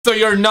So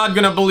you're not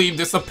gonna believe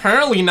this.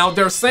 Apparently now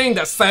they're saying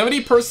that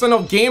 70%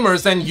 of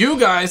gamers and you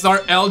guys are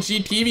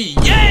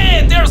LGTV.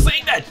 Yeah, they're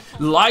saying that.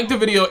 Like the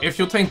video if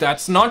you think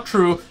that's not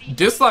true.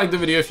 Dislike the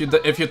video if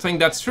you think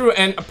that's true.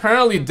 And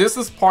apparently this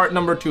is part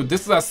number 2.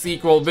 This is a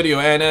sequel video,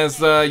 and as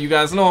you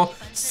guys know,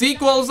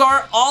 sequels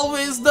are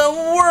always the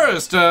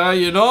worst.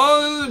 You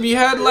know, we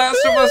had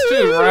Last of Us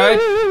 2, right?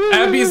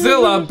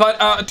 Abbyzilla.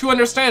 But to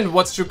understand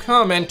what's to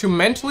come and to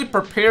mentally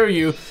prepare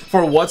you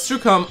for what's to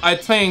come, I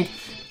think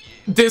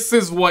this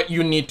is what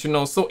you need to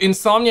know. So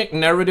Insomniac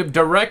narrative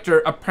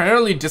director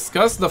apparently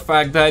discussed the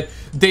fact that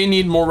they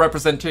need more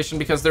representation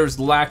because there's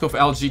lack of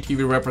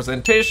LGTV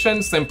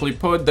representation. Simply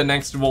put, the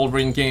next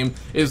Wolverine game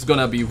is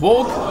gonna be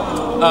woke.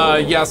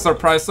 Yeah,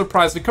 surprise,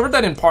 surprise. We covered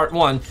that in part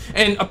 1.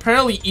 And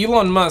apparently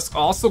Elon Musk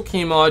also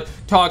came out,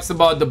 talks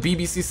about the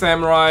BBC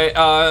Samurai.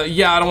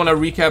 Yeah, I don't want to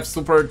recap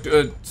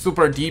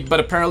super deep,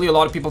 but apparently a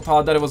lot of people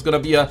thought that it was gonna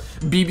be a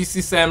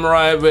BBC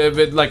Samurai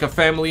with like a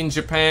family in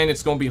Japan.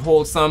 It's gonna be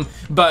wholesome,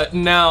 but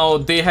now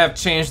they have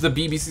changed the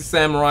BBC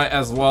Samurai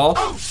as well.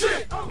 Oh,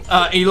 shit.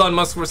 Elon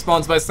Musk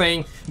responds by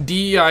saying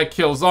DEI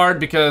kills art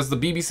because the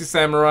BBC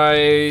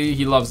Samurai,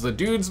 he loves the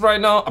dudes right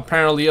now.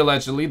 Apparently,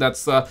 allegedly,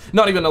 that's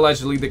not even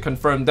allegedly, they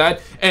confirmed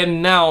that.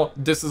 And now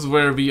this is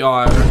where we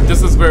are.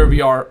 This is where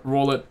we are.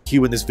 Roll it.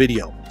 In this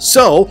video.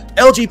 So,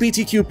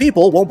 LGBTQ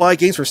people won't buy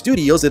games for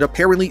studios that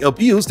apparently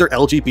abuse their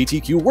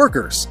LGBTQ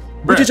workers.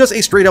 Which is just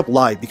a straight up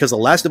lie, because The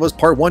Last of Us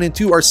Part 1 and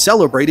 2 are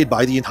celebrated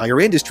by the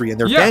entire industry, and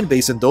their fan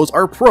base and those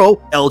are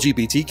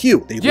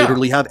pro-LGBTQ. They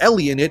literally have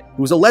Ellie in it,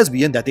 who's a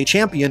lesbian that they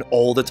champion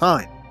all the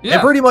time. And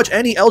pretty much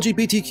any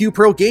LGBTQ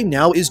pro game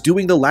now is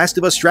doing the Last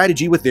of Us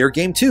strategy with their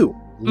game too.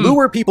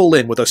 Lure people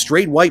in with a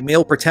straight white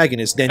male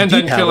protagonist, then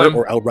depower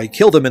or outright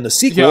kill them in the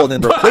sequel, and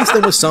then replace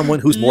them with someone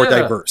who's more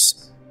diverse.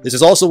 This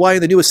is also why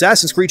in the new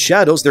Assassin's Creed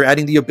Shadows, they're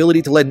adding the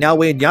ability to let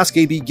Naoe and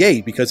Yasuke be gay,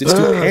 because it's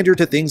to pander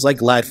to things like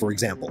GLAD, for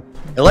example.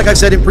 And like I've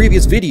said in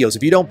previous videos,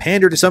 if you don't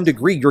pander to some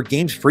degree, your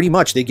games pretty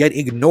much, they get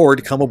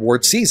ignored come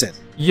awards season.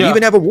 You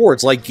even have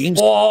awards like games—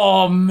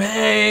 Oh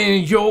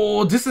man,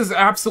 yo, this is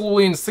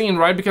absolutely insane,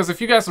 right? Because if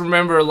you guys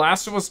remember,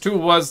 Last of Us 2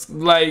 was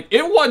like,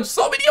 it won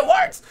so many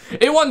awards!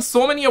 It won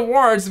so many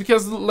awards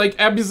because like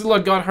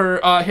Abbyzilla got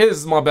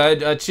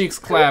her, cheeks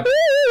clapped.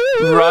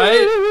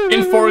 Right?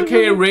 In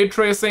 4K ray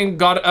tracing,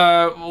 got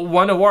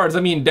 1 awards. I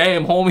mean,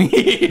 damn,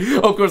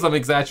 homie. Of course, I'm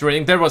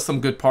exaggerating. There was some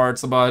good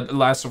parts about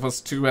Last of Us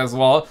 2 as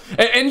well.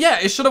 And yeah,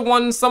 it should have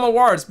won some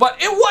awards, but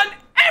it won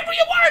every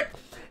award!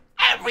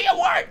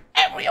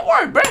 Every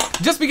award, bro!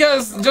 Just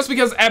because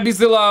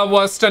Abbyzilla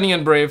was stunning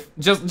and brave.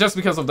 Just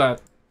because of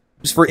that.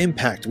 For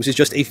Impact, which is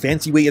just a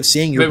fancy way of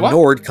saying you're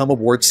ignored come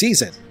award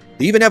season.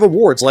 They even have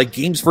awards like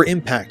Games for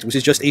Impact, which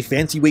is just a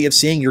fancy way of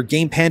saying your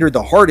game pandered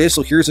the hardest,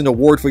 so here's an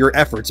award for your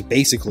efforts,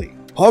 basically.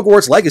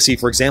 Hogwarts Legacy,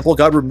 for example,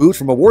 got removed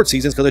from award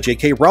seasons because of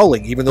J.K.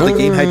 Rowling, even though the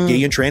game had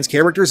gay and trans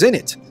characters in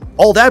it.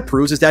 All that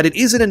proves is that it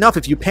isn't enough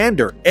if you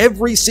pander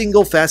every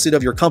single facet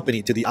of your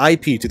company, to the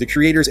IP, to the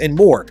creators, and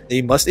more.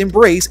 They must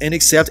embrace and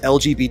accept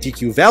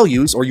LGBTQ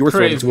values, or you are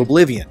thrown into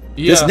oblivion.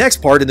 This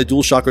next part in the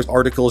DualShockers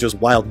article is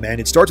just wild, man.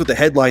 It starts with the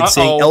headline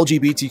saying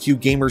LGBTQ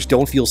gamers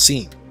don't feel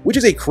seen. Which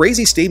is a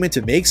crazy statement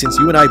to make, since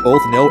you and I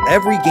both know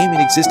every game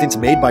in existence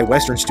made by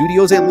Western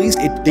studios, at least,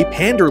 they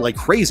pander like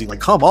crazy,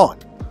 like come on.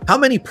 How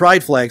many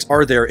pride flags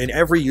are there in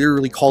every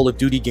yearly Call of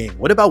Duty game?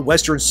 What about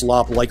Western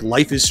slop like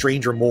Life is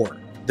Strange or more?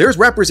 There's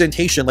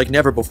representation like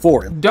never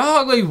before.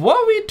 Dog, like what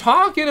are we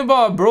talking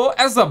about, bro?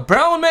 As a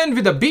brown man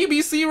with the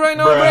BBC right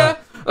now, bruh?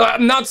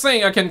 I'm not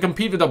saying I can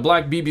compete with a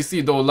black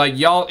BBC though. Like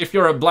y'all, if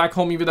you're a black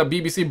homie with a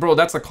BBC, bro,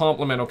 that's a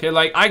compliment, okay?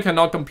 Like I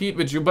cannot compete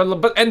with you,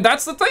 but and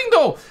that's the thing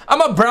though.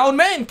 I'm a brown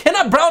man. Can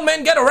a brown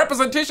man get a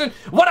representation?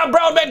 What a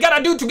brown man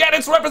gotta do to get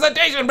its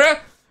representation, bruh?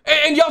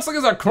 And y'all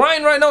suckers are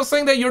crying right now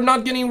saying that you're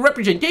not getting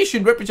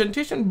representation.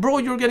 Bro,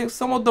 you're getting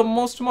some of the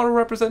most amount of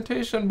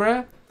representation,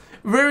 bruh.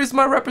 Where is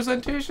my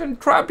representation?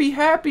 Try to be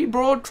happy,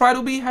 bro. Try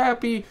to be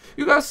happy.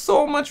 You got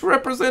so much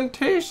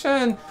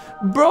representation.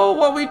 Bro,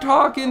 what we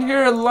talking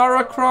here?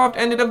 Lara Croft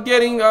ended up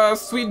getting a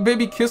sweet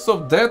baby kiss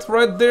of death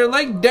right there.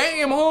 Like,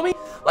 damn, homie.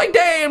 Like,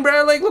 damn,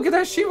 bro. Like, look at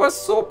that. She was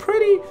so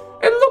pretty.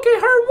 And look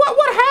at her.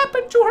 What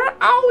happened to her?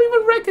 I don't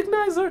even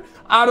recognize her.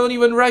 I don't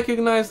even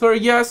recognize her.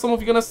 Yeah, some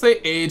of you gonna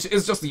say age.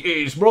 It's just the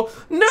age, bro.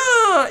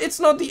 Nah, it's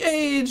not the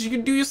age.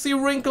 Do you see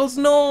wrinkles?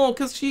 No,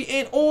 because she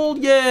ain't old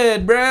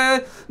yet,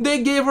 bruh.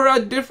 They gave her a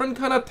different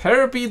kind of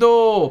therapy,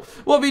 though.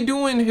 What we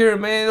doing here,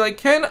 man?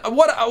 Like,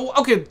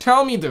 okay,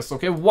 tell me this,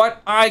 okay?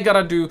 What I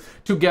gotta do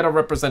to get a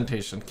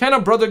representation? Can a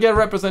brother get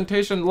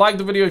representation? Like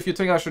the video if you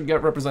think I should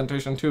get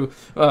representation too,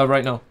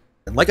 right now.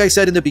 And like I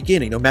said in the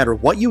beginning, no matter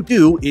what you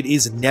do, it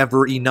is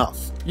never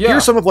enough.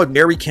 Here's some of what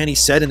Mary Kenny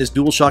said in this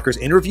DualShockers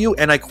interview,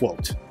 and I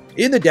quote: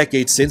 "In the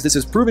decades since this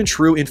has proven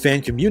true in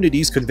fan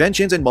communities,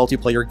 conventions, and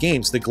multiplayer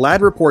games, the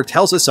GLAD report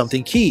tells us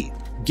something key.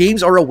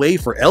 Games are a way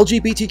for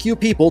LGBTQ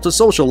people to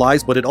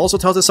socialize, but it also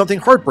tells us something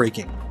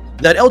heartbreaking.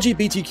 That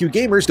LGBTQ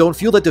gamers don't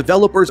feel that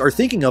developers are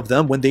thinking of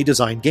them when they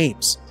design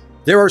games.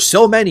 There are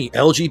so many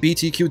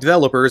LGBTQ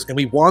developers, and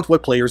we want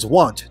what players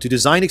want, to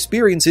design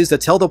experiences that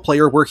tell the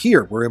player we're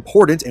here, we're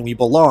important, and we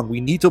belong.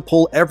 We need to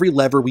pull every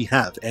lever we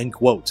have, end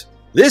quote.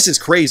 This is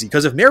crazy,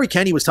 because if Mary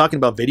Kenny was talking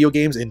about video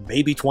games in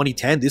maybe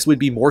 2010, this would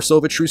be more so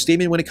of a true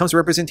statement when it comes to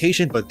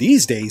representation, but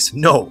these days,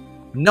 no,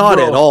 not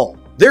at all.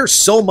 There's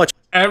so much.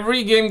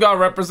 Every game got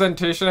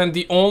representation, and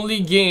the only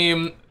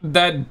game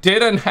that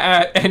didn't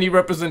have any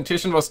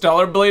representation was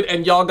Stellar Blade,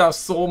 and y'all got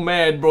so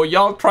mad, bro.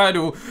 Y'all try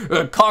to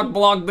cock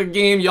block the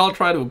game, y'all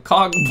try to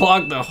cock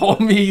block the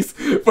homies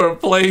for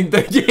playing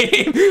the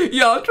game.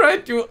 Y'all try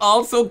to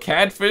also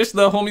catfish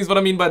the homies. What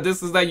I mean by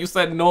this is that you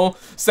said no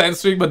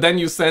censoring, but then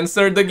you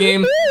censored the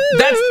game.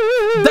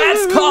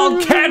 That's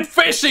called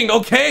catfishing,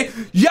 okay?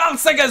 Y'all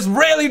niggas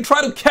really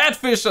try to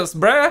catfish us,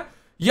 bruh.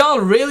 Y'all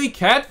really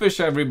catfish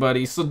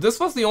everybody. So this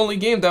was the only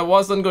game that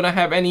wasn't gonna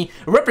have any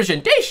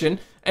representation,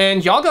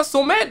 and y'all got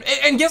so mad.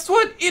 And guess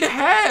what? It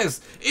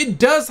has. It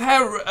does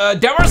have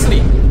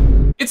diversity.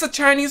 It's a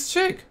Chinese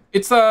chick.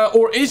 It's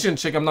or Asian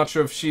chick. I'm not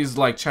sure if she's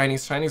like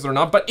Chinese or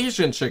not, but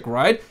Asian chick,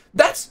 right?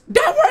 That's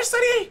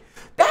diversity.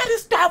 That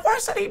is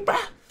diversity,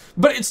 bruh.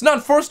 But it's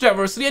not forced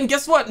diversity, and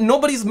guess what?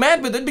 Nobody's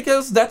mad with it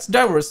because that's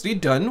diversity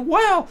done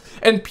well,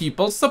 and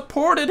people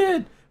supported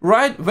it.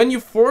 Right? When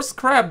you force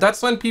crap,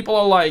 that's when people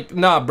are like,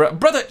 nah,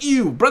 brother,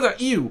 ew.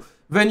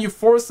 When you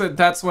force it,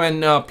 that's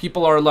when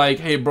people are like,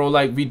 hey, bro,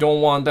 like, we don't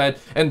want that.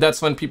 And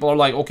that's when people are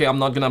like, okay, I'm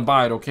not gonna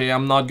buy it, okay?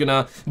 I'm not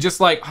gonna, just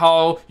like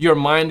how your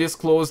mind is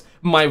closed,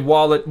 my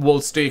wallet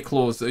will stay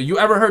closed. You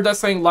ever heard that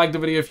saying? Like the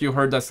video if you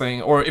heard that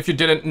saying. Or if you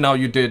didn't, now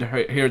you did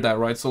hear that,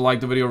 right? So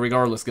like the video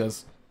regardless,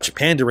 guys.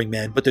 Pandering,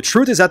 man, but the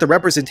truth is that the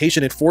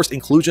representation and forced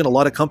inclusion a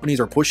lot of companies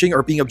are pushing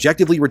are being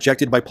objectively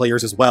rejected by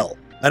players as well.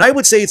 And I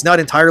would say it's not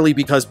entirely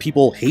because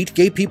people hate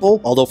gay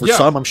people, although for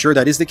some I'm sure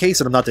that is the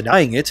case and I'm not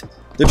denying it.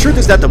 The truth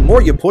is that the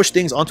more you push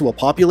things onto a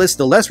populace,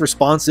 the less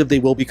responsive they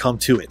will become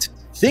to it.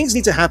 Things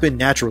need to happen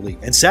naturally,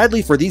 and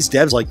sadly for these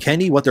devs like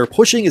Kenny, what they're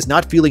pushing is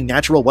not feeling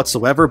natural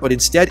whatsoever, but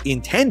instead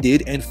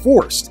intended and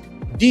forced.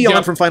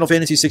 Dion from Final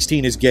Fantasy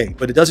XVI is gay,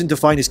 but it doesn't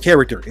define his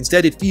character.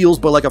 Instead, it feels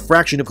but like a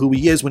fraction of who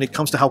he is when it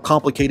comes to how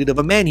complicated of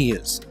a man he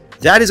is.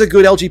 That is a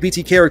good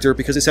LGBT character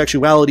because his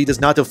sexuality does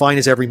not define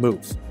his every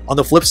move. On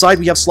the flip side,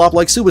 we have slop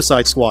like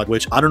Suicide Squad,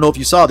 which I don't know if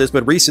you saw this,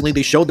 but recently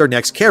they showed their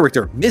next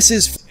character,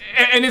 Mrs.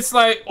 And it's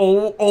like,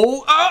 Mrs.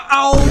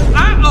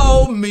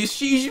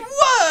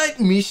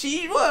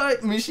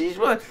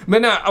 what?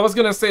 But nah, I was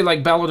gonna say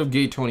like Ballad of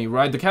Gay Tony,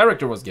 right? The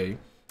character was gay.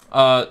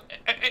 And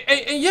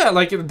yeah,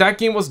 like that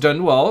game was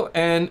done well,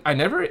 and I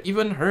never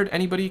even heard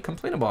anybody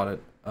complain about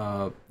it.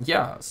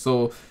 Yeah,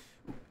 so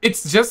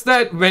it's just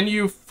that when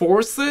you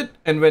force it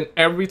and when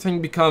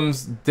everything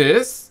becomes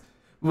this,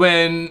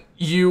 when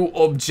you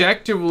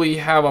objectively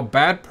have a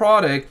bad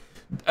product,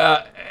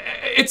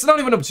 it's not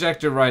even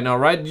objective right now,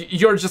 right?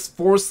 You're just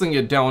forcing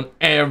it down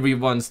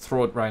everyone's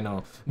throat right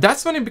now.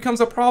 That's when it becomes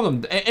a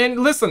problem. And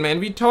listen, man,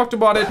 we talked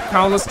about it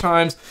countless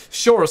times.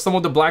 Sure, some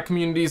of the black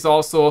communities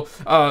also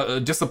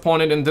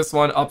disappointed in this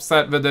one,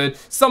 upset with it.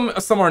 Some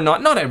are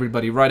not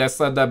everybody, right? I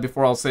said that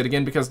before, I'll say it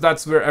again, because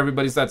that's where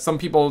everybody's at. Some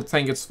people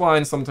think it's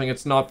fine, some think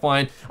it's not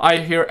fine. I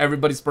hear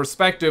everybody's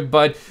perspective,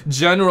 but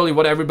generally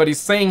what everybody's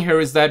saying here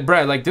is that,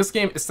 bruh, like this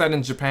game is set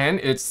in Japan,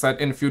 it's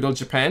set in feudal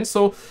Japan,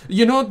 so,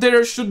 you know,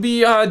 there should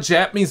be a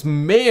Japanese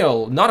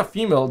male, not a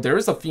female. There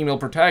is a female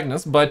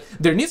protagonist, but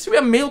there needs to be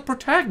a male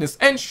protagonist.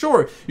 And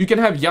sure, you can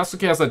have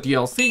Yasuke as a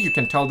DLC, you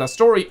can tell that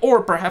story,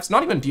 or perhaps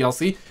not even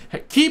DLC,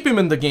 keep him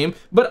in the game,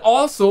 but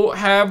also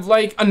have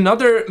like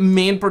another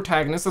main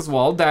protagonist as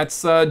well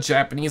that's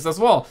Japanese as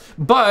well.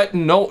 But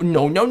no,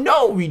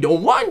 we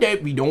don't want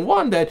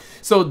that,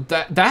 so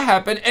that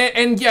happened,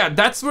 and yeah,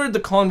 that's where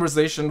the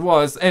conversation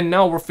was, and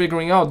now we're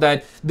figuring out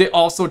that they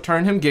also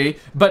turned him gay,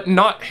 but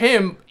not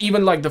him,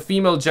 even like the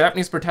female Japanese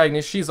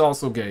protagonist, she's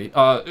also gay.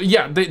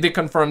 Yeah, they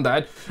confirmed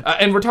that,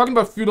 and we're talking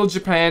about feudal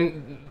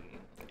Japan.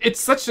 It's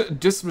such a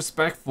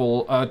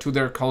disrespectful to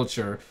their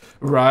culture,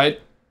 right?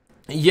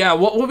 Yeah,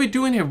 what are we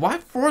doing here? Why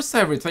force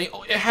everything?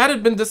 Had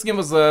it been this game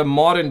was a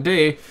modern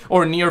day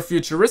or near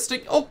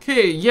futuristic,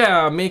 okay,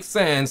 yeah, makes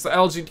sense.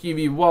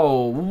 LGTV,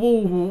 whoa,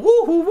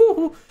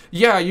 woo.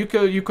 Yeah, you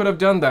could have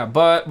done that,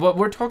 but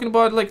we're talking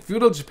about like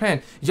feudal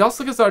Japan. Y'all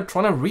suckers are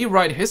trying to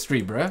rewrite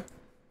history, bruh.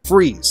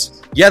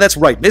 Freeze. Yeah, that's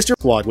right, Mr.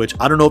 Squad, which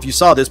I don't know if you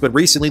saw this, but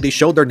recently they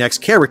showed their next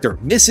character,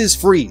 Mrs.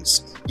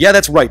 Freeze. Yeah,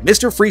 that's right,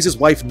 Mr. Freeze's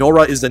wife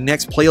Nora is the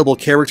next playable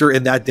character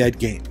in that dead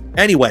game.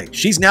 Anyway,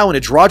 she's now an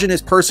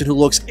androgynous person who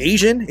looks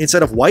Asian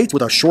instead of white,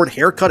 with a short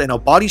haircut and a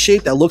body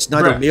shape that looks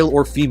neither male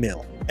or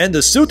female. And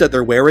the suit that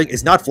they're wearing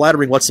is not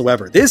flattering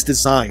whatsoever. This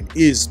design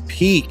is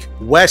peak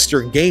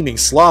Western gaming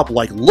slop.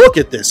 Like, look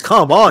at this,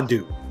 come on,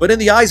 dude. But in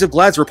the eyes of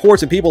Glad's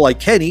reports and people like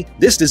Kenny,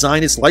 this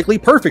design is likely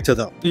perfect to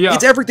them. Yeah.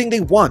 It's everything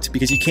they want,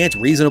 because you can't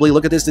reasonably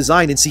look at this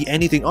design and see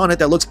anything on it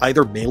that looks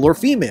either male or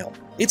female.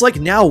 It's like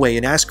Naoe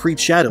in Ask Creed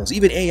Shadows.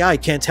 Even AI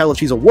can't tell if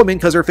she's a woman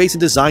because her face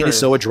and design is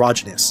so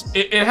androgynous.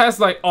 It has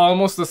like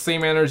almost the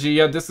same energy.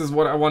 Yeah, this is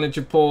what I wanted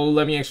to pull.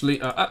 Let me actually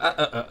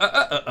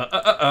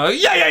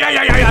You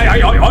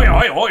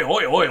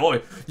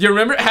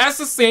remember, it has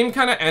the same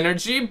kind of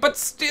energy, but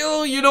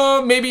still, you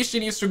know, maybe she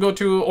needs to go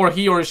to, or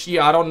he or she,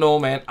 I don't know,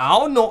 man. I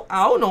don't know.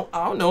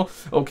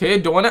 Okay,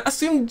 don't want to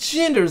assume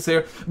genders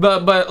here,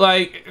 but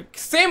like,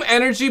 same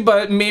energy,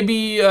 but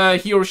maybe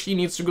he or she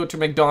needs to go to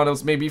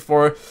McDonald's maybe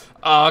for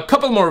a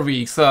couple more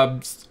weeks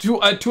to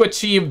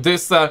achieve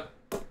this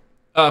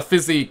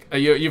physique.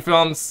 You feel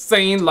I'm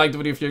saying? Like the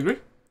video if you agree.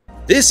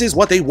 This is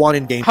what they want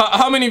in game.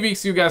 How many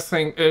weeks you guys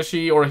think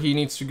she or he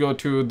needs to go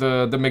to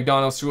the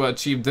McDonald's to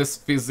achieve this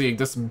physique,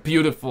 this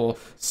beautiful,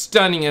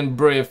 stunning, and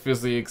brave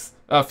physique,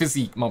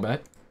 my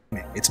bad.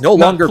 It's no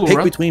longer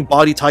pick between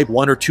body type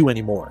 1 or 2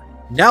 anymore.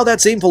 Now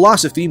that same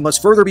philosophy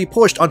must further be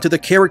pushed onto the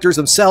characters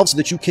themselves so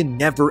that you can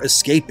never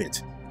escape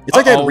it. It's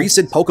like that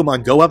recent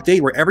Pokemon Go update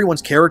where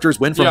everyone's characters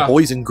went from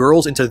boys and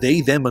girls into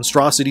they-them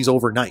monstrosities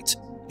overnight.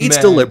 It's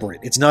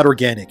deliberate, it's not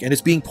organic, and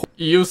it's being...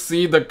 You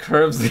see the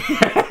curves.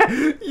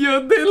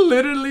 Yo, they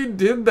literally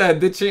did that.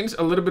 They changed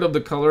a little bit of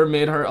the color,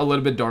 made her a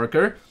little bit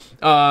darker.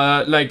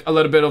 Like a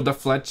little bit of the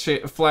flat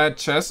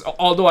chest,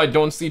 although I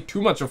don't see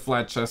too much of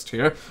flat chest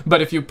here,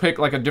 but if you pick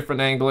like a different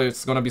angle,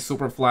 it's gonna be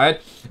super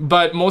flat.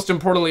 But most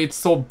importantly, it's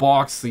so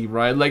boxy,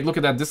 right? Like, look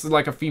at that. This is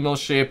like a female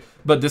shape,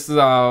 but this is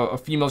a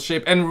female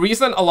shape. And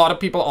reason a lot of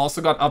people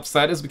also got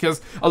upset is because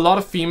a lot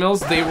of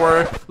females, they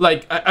were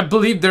like, I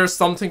believe there's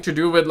something to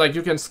do with like,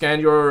 you can scan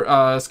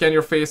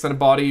your face and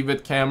body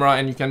with camera,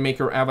 and you can make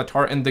your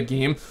avatar in the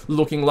game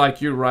looking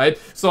like you, right?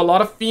 So a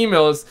lot of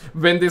females,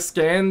 when they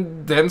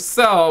scan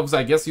themselves,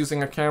 I guess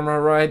using a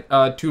camera, right,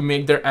 to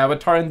make their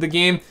avatar in the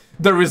game,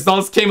 the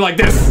results came like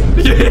this.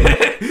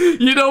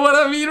 You know what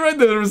I mean, right?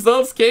 The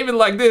results came in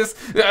like this.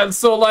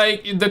 So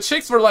like the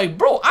chicks were like,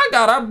 bro, I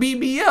got a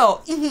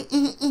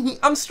BBL.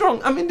 I'm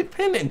strong, I'm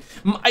independent,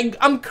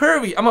 I'm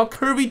curvy, I'm a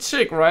curvy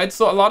chick, right?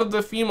 So a lot of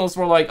the females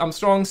were like, I'm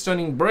strong,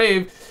 stunning,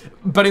 brave.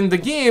 But in the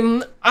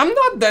game, I'm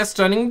not that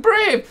stunning,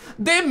 brave.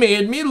 They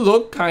made me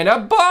look kind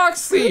of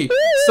boxy.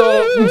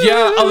 So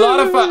yeah, a lot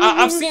of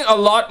I've seen a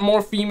lot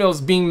more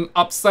females being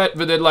upset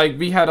with it. Like,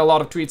 we had a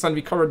lot of tweets and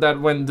we covered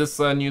that when this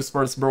news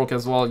first broke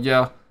as well.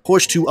 Yeah,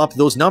 push to up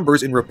those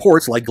numbers in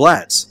reports like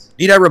GLAAD's.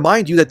 Need I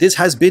remind you that this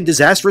has been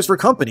disastrous for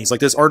companies like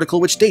this article,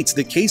 which states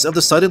the case of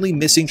the suddenly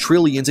missing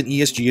trillions in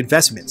ESG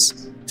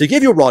investments. To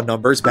give you raw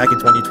numbers, back in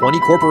 2020,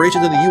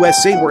 corporations in the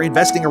USA were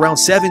investing around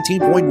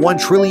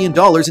 $17.1 trillion into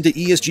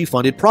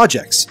ESG-funded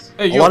projects.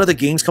 A lot of the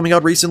games coming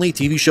out recently,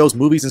 TV shows,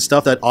 movies, and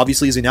stuff that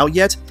obviously isn't out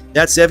yet,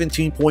 that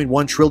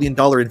 $17.1 trillion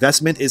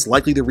investment is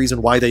likely the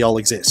reason why they all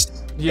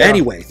exist. Yeah.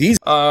 Anyway, these...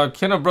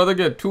 can a brother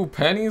get 2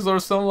 pennies or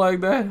something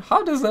like that?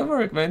 How does that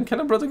work, man? Can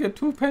a brother get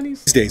 2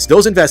 pennies? These days,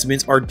 those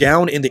investments are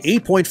down in the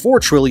 $8.4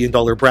 trillion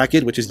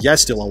bracket, which is,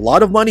 yes, still a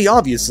lot of money,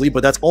 obviously,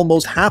 but that's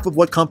almost half of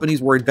what companies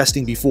were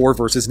investing before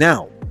versus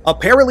now.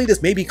 Apparently,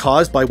 this may be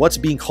caused by what's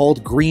being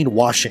called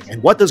greenwashing.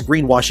 And what does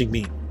greenwashing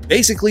mean?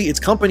 Basically, it's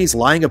companies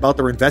lying about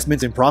their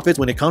investments and profits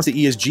when it comes to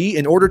ESG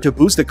in order to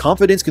boost the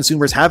confidence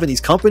consumers have in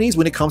these companies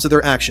when it comes to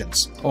their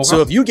actions. Okay.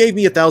 So if you gave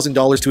me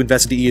 $1,000 to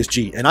invest into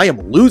ESG and I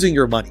am losing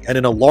your money at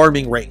an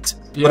alarming rate,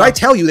 but I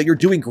tell you that you're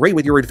doing great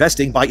with your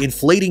investing by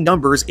inflating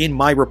numbers in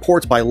my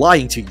reports by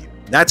lying to you,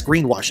 that's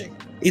greenwashing.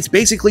 It's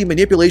basically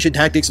manipulation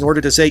tactics in order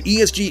to say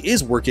ESG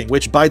is working,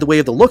 which, by the way,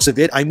 of the looks of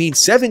it, I mean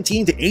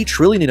 17 to 8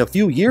 trillion in a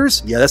few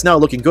years? Yeah, that's not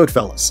looking good,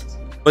 fellas.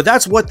 But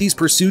that's what these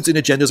pursuits and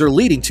agendas are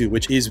leading to,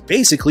 which is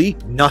basically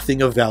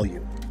nothing of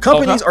value.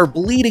 Companies are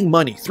bleeding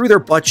money through their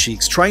butt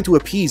cheeks trying to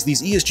appease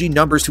these ESG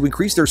numbers to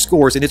increase their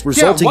scores, and it's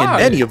resulting in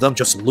many of them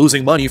just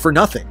losing money for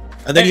nothing.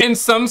 And then and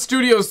some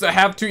studios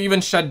have to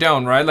even shut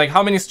down, right? Like,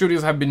 how many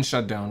studios have been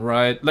shut down,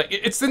 right? Like,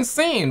 it's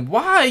insane.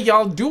 Why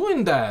y'all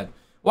doing that?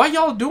 Why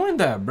y'all doing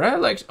that, bruh?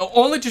 Like,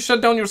 only to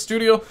shut down your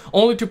studio,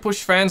 only to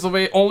push fans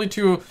away, only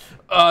to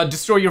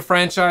destroy your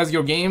franchise,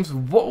 your games?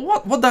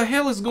 What the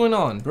hell is going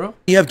on, bro?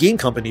 You have game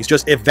companies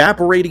just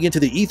evaporating into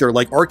the ether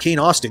like Arcane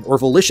Austin or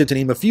Volition, to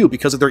name a few,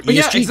 because of their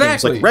ESG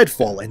games like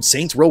Redfall and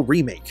Saints Row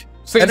Remake.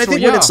 And I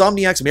think when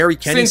Insomniac's Mary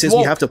Kenny says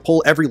we have to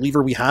pull every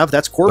lever we have,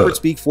 that's corporate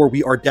speak for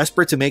we are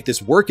desperate to make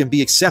this work and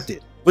be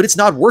accepted. But it's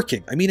not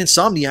working. I mean,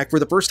 Insomniac, for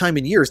the first time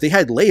in years, they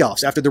had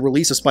layoffs after the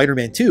release of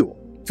Spider-Man 2.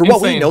 For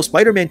what we know,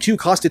 Spider-Man 2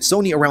 costed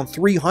Sony around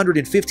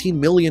 $315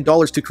 million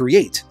to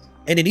create,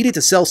 and it needed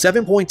to sell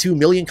 7.2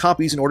 million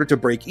copies in order to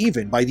break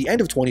even. By the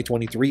end of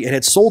 2023, it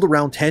had sold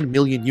around 10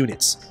 million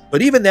units.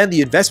 But even then,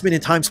 the investment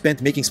and time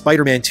spent making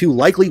Spider-Man 2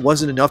 likely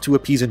wasn't enough to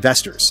appease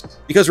investors.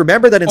 Because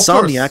remember that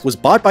Insomniac was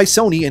bought by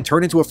Sony and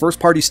turned into a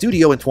first-party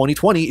studio in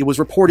 2020, it was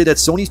reported that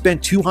Sony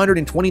spent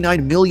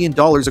 $229 million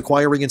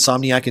acquiring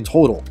Insomniac in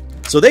total.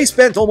 So they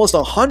spent almost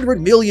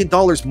 $100 million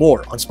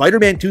more on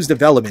Spider-Man 2's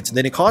development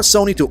than it cost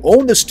Sony to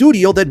own the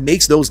studio that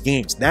makes those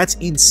games. That's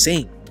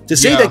insane. To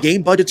say that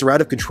game budgets are out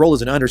of control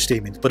is an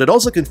understatement, but it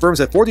also confirms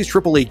that for these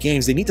AAA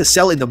games, they need to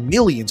sell in the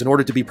millions in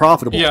order to be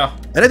profitable.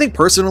 And I think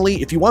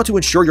personally, if you want to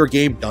ensure your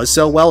game does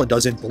sell well and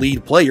doesn't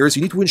bleed players,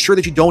 you need to ensure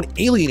that you don't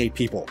alienate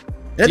people.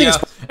 And I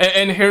think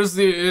and here's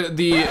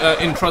the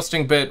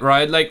interesting bit,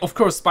 right? Like, of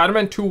course,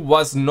 Spider-Man 2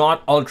 was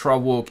not ultra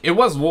woke. It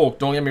was woke,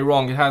 don't get me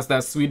wrong. It has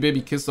that sweet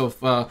baby kiss of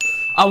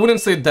I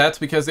wouldn't say death,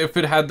 because if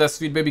it had that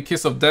sweet baby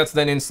kiss of death,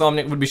 then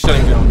Insomniac would be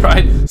shutting down,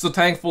 right? So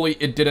thankfully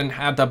it didn't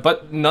have that,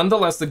 but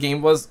nonetheless the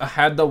game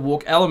had the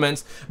woke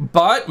elements.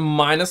 But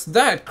minus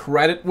that,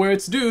 credit where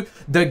it's due,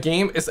 the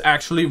game is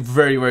actually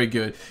very, very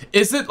good.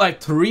 Is it like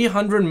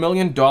 $300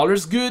 million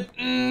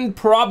good?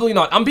 Probably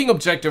not. I'm being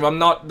objective. I'm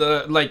not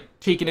like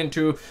taking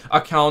into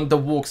account the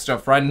woke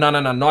stuff, right? No,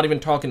 not even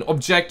talking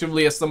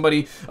objectively as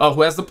somebody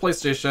who has the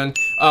PlayStation,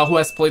 who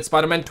has played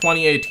Spider-Man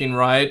 2018,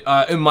 right?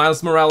 And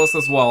Miles Morales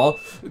as well.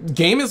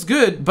 Game is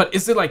good, but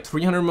is it like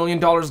 $300 million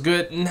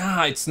good?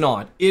 Nah, it's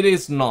not. It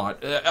is not.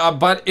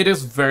 But it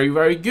is very,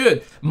 very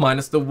good,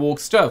 minus the woke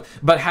stuff.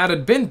 But had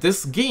it been,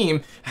 this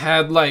game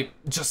had like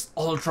just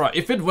ultra,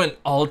 if it went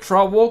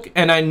ultra woke,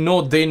 and I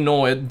know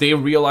it, they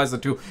realize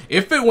it too.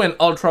 If it went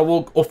ultra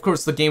woke, of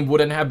course the game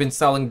wouldn't have been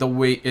selling the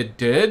way it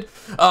did.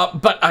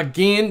 But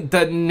again,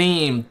 the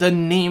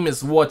name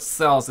is what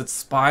sells. It's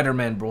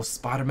Spider-Man, bro.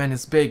 Spider-Man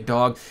is big,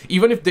 dog.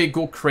 Even if they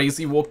go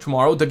crazy woke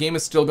tomorrow, the game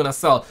is still gonna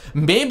sell.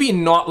 Maybe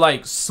not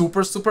like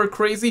super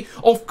crazy,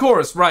 of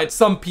course, right?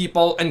 Some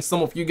people and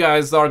some of you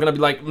guys are gonna be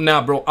like,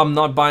 nah, bro, I'm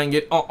not buying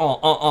it.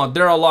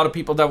 There are a lot of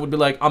people that would be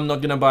like, I'm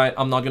not gonna buy it.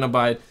 I'm not gonna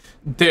buy it.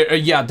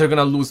 Yeah, they're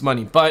gonna lose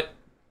money, but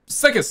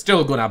Sega is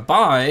still gonna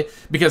buy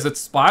because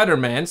it's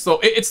Spider-Man. So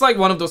it's like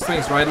one of those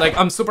things, right? Like,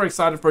 I'm super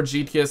excited for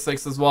GTA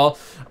 6 as well.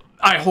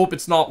 I hope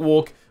it's not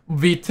woke.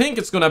 We think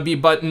it's gonna be,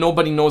 but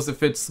nobody knows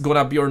if it's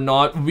gonna be or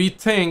not. We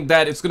think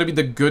that it's gonna be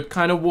the good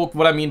kind of woke.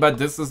 What I mean by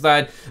this is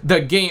that the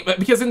game,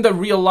 because in the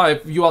real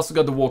life you also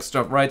got the woke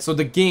stuff, right? So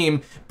the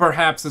game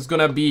perhaps is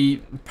gonna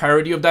be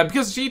parody of that,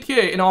 because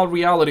GTA in all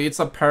reality, it's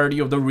a parody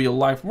of the real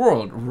life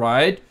world,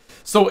 right?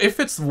 So if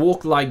it's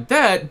woke like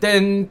that,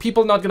 then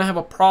people not gonna have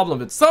a problem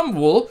with it. Some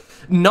will,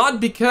 not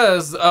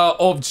because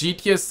of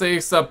GTA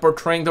 6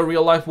 portraying the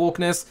real life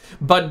wokeness,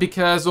 but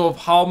because of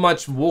how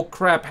much woke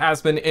crap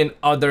has been in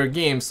other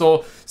games.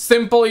 So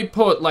simply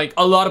put, like,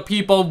 a lot of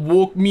people,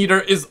 woke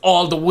meter is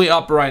all the way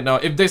up right now.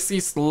 If they see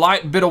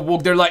slight bit of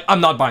woke, they're like,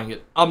 I'm not buying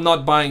it. I'm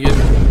not buying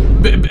it.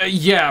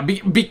 Yeah,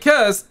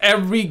 because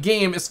every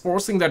game is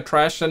forcing that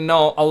trash, and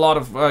now a lot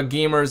of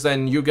gamers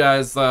and you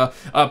guys,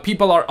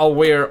 people are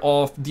aware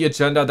of the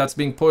agenda that's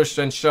being pushed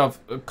and shoved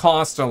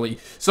constantly.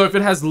 So if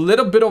it has a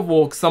little bit of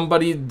woke,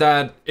 somebody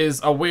that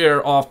is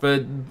aware of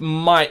it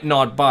might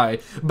not buy.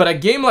 But a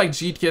game like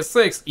GTA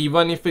 6,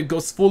 even if it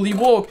goes fully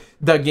woke,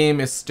 the game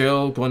is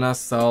still gonna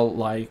sell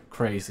like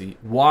crazy.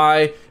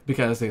 Why?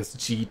 Because it's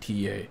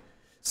GTA.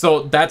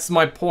 So that's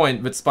my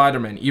point with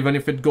Spider-Man. Even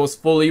if it goes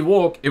fully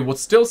woke, it would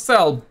still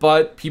sell,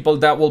 but people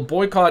that will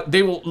boycott,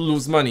 they will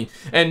lose money.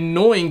 And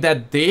knowing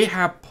that they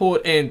have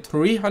put in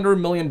 $300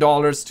 million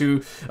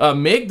to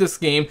make this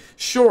game,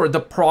 sure, the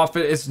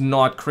profit is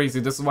not crazy.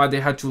 This is why they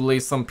had to lay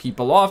some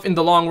people off. In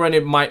the long run,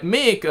 it might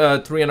make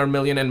 300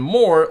 million and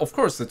more. Of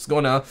course, it's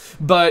gonna,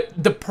 but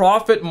the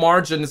profit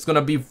margin is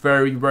gonna be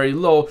very, very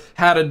low.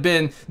 Had it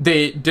been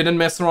they didn't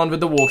mess around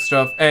with the woke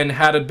stuff, and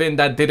had it been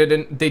that they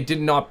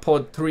did not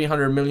put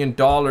 $300 million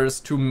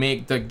to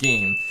make the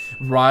game,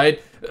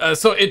 right?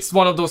 So it's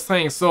one of those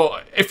things. So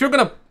if you're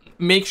gonna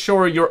make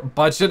sure your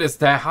budget is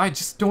that high,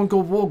 just don't go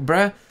woke,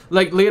 bruh.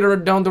 Like, later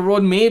down the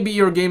road, maybe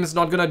your game is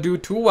not gonna do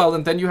too well,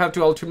 and then you have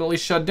to ultimately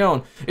shut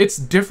down. It's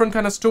different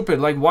kind of stupid.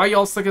 Like, why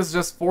y'all suck is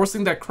just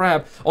forcing that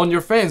crap on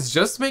your fans?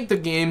 Just make the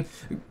game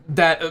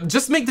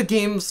just make the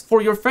games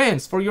for your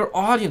fans, for your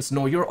audience.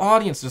 Know your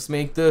audience. Just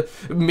make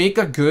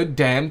a good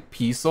damn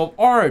piece of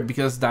art,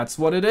 because that's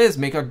what it is.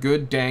 Make a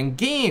good dang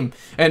game,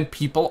 and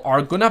people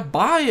are gonna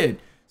buy it.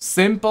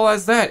 Simple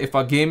as that. If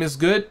a game is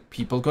good,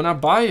 people gonna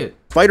buy it.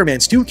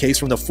 Spider-Man's 2 case,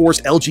 from the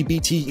forced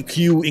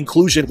LGBTQ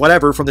inclusion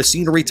whatever, from the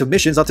scenery to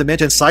missions, not to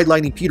mention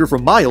sidelining Peter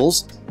from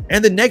Miles,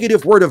 and the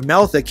negative word of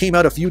mouth that came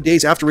out a few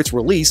days after its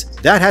release,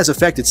 that has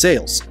affected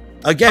sales.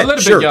 Again,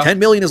 sure, bit, yeah. 10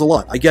 million is a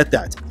lot, I get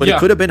that, but it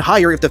could have been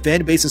higher if the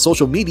fan base and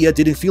social media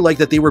didn't feel like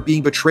that they were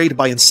being betrayed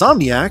by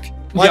Insomniac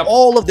by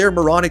all of their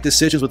moronic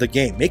decisions with the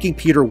game, making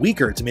Peter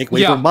weaker to make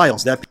way for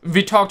Miles. That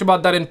we talked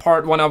about that in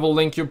part 1. I will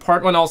link you.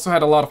 Part 1 also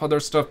had a lot of other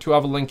stuff too. I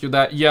will link you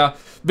that. Yeah,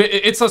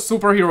 it's a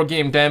superhero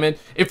game, damn it.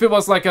 If it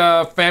was like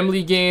a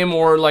family game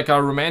or like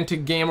a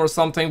romantic game or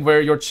something where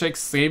your chick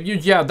saved you,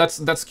 yeah,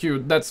 that's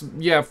cute. That's,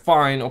 yeah,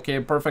 fine, okay,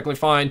 perfectly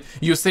fine.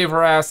 You save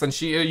her ass,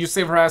 and you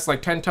save her ass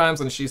like 10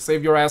 times, and she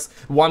saved your ass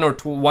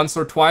once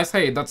or twice.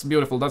 Hey, that's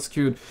beautiful, that's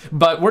cute.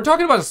 But we're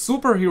talking about a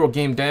superhero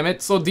game, damn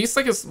it. So these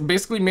is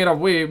basically made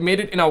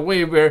it in a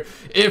way where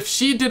if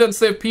she didn't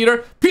save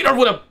Peter, Peter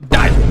would have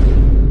died.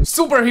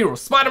 Superhero,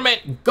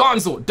 Spider-Man,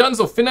 gonzo,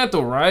 dunzo,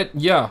 finito, right?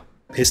 Yeah.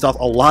 Pissed off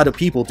a lot of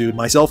people, dude,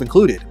 myself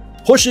included.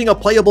 Pushing a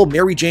playable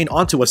Mary Jane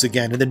onto us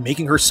again and then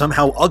making her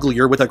somehow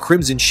uglier with a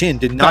crimson chin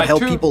did not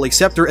help people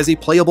accept her as a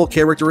playable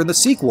character in the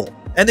sequel.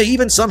 And they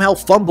even somehow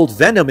fumbled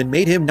Venom and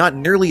made him not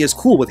nearly as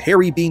cool, with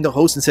Harry being the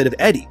host instead of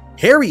Eddie.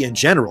 Harry in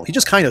general, he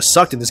just kind of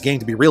sucked in this game,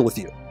 to be real with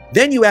you.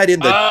 Then you add in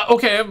the...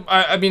 okay,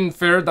 I mean,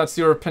 fair, that's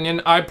your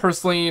opinion. I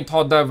personally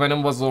thought that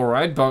Venom was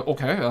alright, but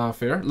okay,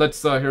 fair.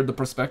 Let's hear the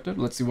perspective,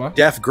 let's see why.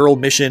 Deaf girl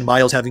mission,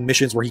 Miles having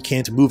missions where he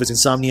can't move as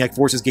Insomniac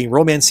forces game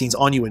romance scenes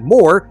on you, and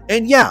more.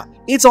 And yeah,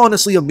 It's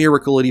honestly a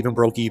miracle it even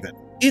broke even.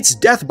 It's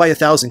death by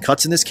 1,000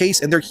 cuts in this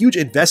case, and their huge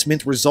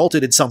investment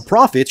resulted in some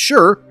profit,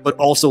 sure, but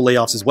also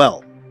layoffs as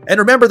well. And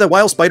remember that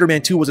while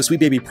Spider-Man 2 was a sweet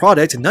baby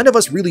product, none of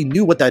us really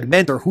knew what that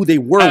meant or who they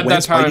were when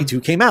Spidey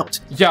 2 came out.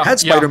 Had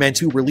Spider-Man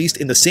 2 released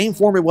in the same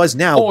form it was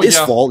now this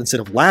fall instead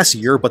of last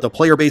year, but the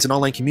player base and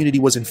online community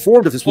was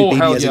informed of the sweet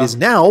baby as it is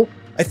now,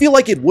 I feel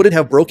like it wouldn't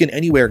have broken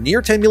anywhere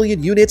near 10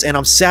 million units, and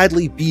I'm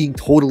sadly being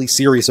totally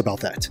serious about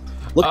that.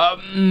 Look,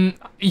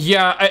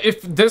 yeah,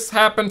 if this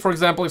happened, for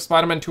example, if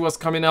Spider-Man 2 was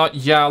coming out,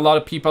 yeah, a lot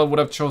of people would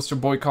have chose to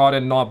boycott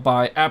and not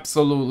buy,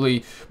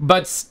 absolutely.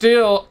 But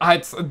still,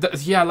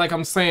 yeah, like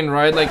I'm saying,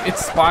 right, like,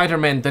 it's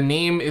Spider-Man, the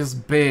name is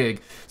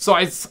big. So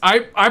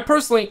I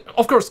personally,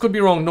 of course, could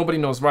be wrong, nobody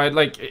knows, right?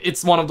 Like,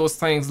 it's one of those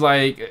things,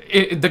 like,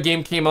 the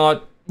game came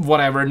out,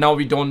 whatever, now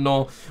we don't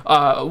know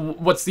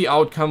what's the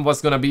outcome was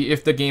gonna be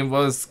if the game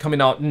was coming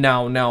out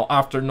now,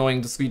 after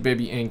knowing the Sweet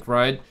Baby Inc.,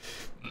 right?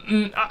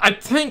 I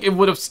think it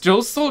would have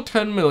still sold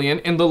 10 million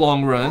in the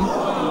long run.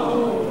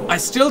 I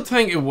still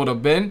think it would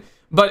have been,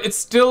 but it's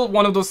still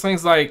one of those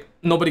things like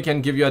nobody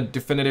can give you a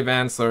definitive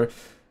answer.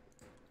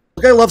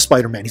 Look, I love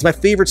Spider-Man. He's my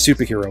favorite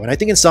superhero, and I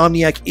think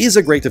Insomniac is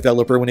a great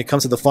developer when it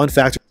comes to the fun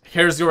factor.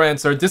 Here's your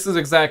answer. This is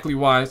exactly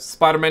why.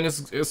 Spider-Man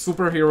is a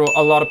superhero,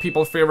 a lot of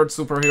people favorite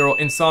superhero.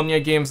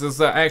 Insomniac Games is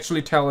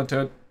actually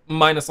talented.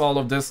 Minus all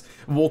of this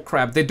woke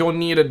crap. They don't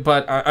need it,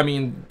 but I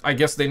mean, I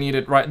guess they need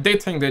it, right? They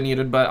think they need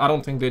it, but I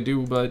don't think they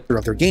do, but...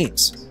 ...of their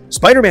games.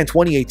 Spider-Man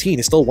 2018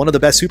 is still one of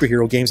the best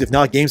superhero games, if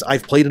not games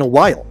I've played in a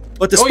while.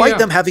 But despite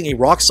them having a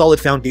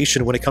rock-solid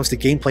foundation when it comes to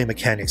gameplay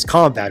mechanics,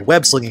 combat,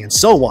 web-slinging, and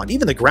so on,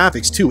 even the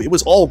graphics too, it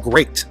was all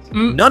great.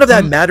 None of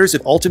that matters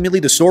if ultimately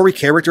the story,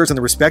 characters, and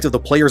the respect of the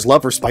player's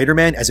love for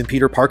Spider-Man, as in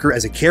Peter Parker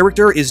as a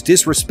character, is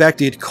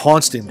disrespected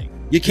constantly.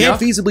 You can't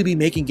feasibly be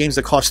making games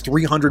that cost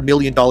 $300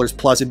 million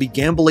plus and be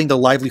gambling the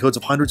livelihoods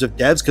of hundreds of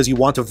devs because you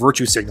want a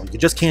virtue signal. You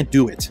just can't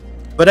do it.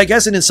 But I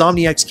guess in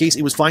Insomniac's case,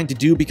 it was fine to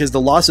do because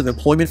the loss of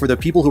employment for the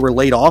people who were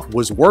laid off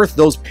was worth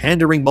those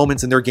pandering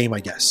moments in their game,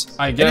 I guess.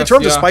 And in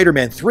terms of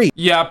Spider-Man 3...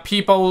 Yeah,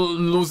 people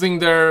losing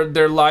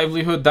their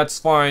livelihood, that's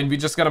fine. We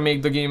just gotta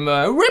make the game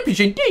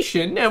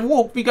representation and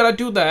woke, we gotta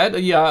do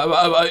that.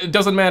 Yeah, it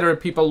doesn't matter if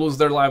people lose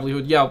their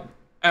livelihood. Yeah.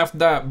 F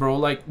that, bro.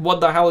 Like, what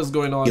the hell is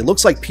going on? It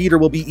looks like Peter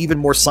will be even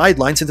more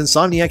sidelined since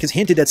Insomniac has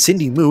hinted that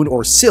Cindy Moon,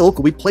 or Silk,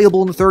 will be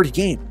playable in the third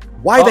game.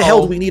 Why the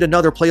hell do we need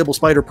another playable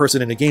Spider-Person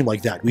in a game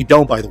like that? We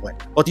don't, by the way.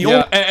 But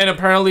the and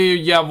apparently,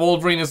 yeah,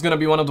 Wolverine is gonna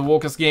be one of the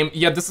wokest game.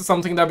 Yeah, this is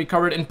something that we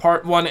covered in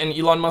part 1, and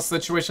Elon Musk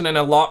situation, and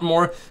a lot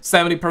more.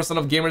 70%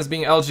 of gamers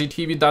being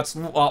LGTV, that's,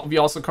 we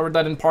also covered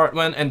that in part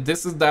 1, and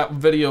this is that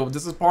video.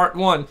 This is part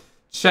 1.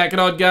 Check it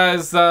out,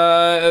 guys.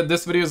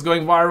 This video is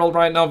going viral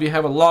right now. We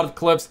have a lot of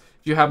clips.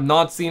 If you have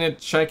not seen it,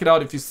 check it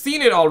out. If you've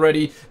seen it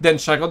already, then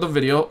check out the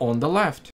video on the left.